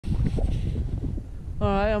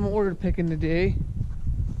Alright, I'm order picking today.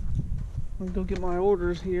 I'm gonna go get my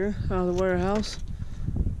orders here out of the warehouse.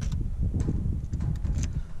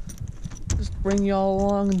 Just bring y'all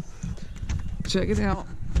along and check it out.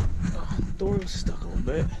 Oh, door was stuck a little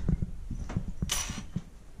bit.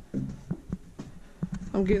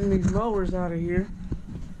 I'm getting these mowers out of here.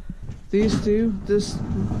 These two, this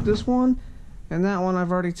one, and that one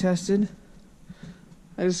I've already tested.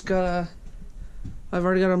 I've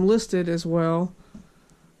already got them listed as well.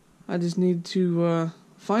 I just need to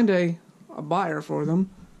find a buyer for them.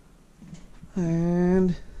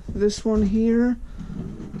 And this one here.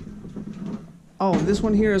 Oh, this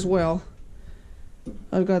one here as well.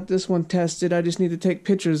 I've got this one tested. I just need to take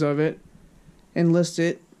pictures of it and list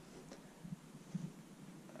it.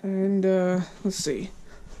 And let's see.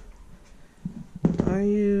 I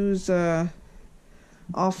use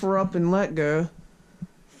Offer Up and Let Go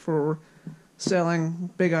for selling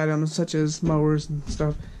big items such as mowers and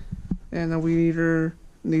stuff. And the weed eater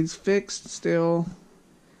needs fixed still.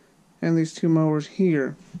 And these two mowers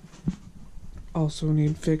here also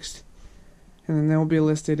need fixed. And then they'll be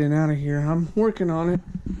listed and out of here. I'm working on it.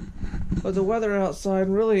 But the weather outside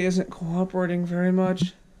really isn't cooperating very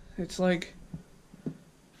much. It's like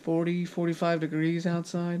 40, 45 degrees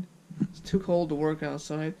outside. It's too cold to work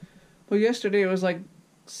outside. But yesterday it was like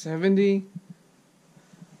 70.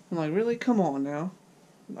 I'm like, really? Come on now.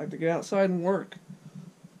 I'd like to get outside and work.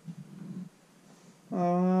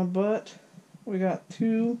 But we got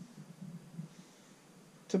two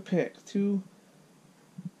to pick. Two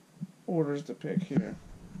orders to pick here.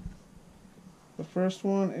 The first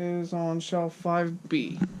one is on shelf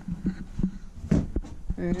 5B.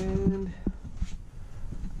 And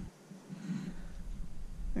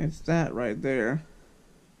it's that right there.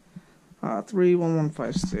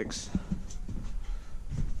 31156.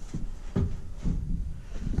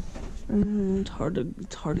 And it's hard to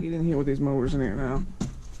get in here with these mowers in here now.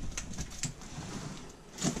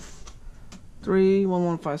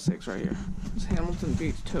 31156 right here. It's Hamilton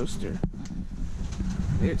Beach toaster.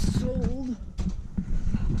 It's sold.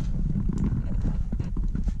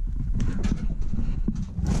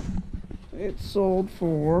 It's sold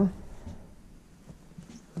for,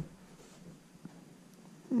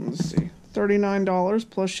 let's see, $39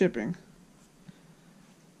 plus shipping.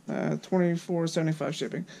 $24.75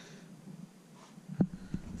 shipping.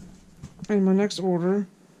 And my next order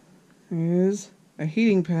is a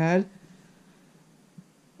heating pad,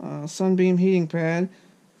 Sunbeam heating pad,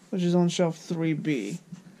 which is on shelf 3B.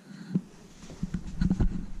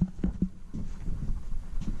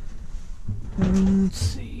 And let's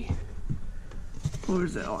see,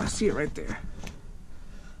 where's that? Oh, I see it right there,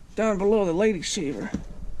 down below the lady shaver.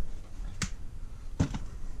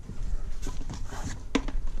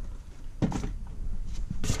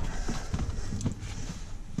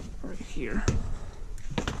 Here.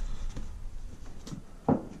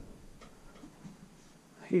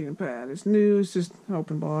 Heating pad. It's new. It's just an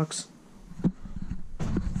open box.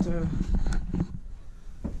 So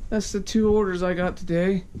that's the two orders I got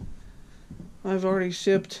today. I've already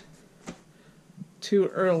shipped two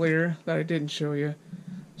earlier that I didn't show you.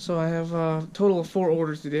 So I have a total of 4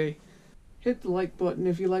 orders today. Hit the like button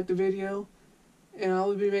if you liked the video. And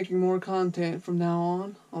I'll be making more content from now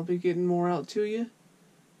on. I'll be getting more out to you.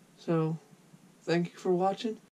 So, thank you for watching.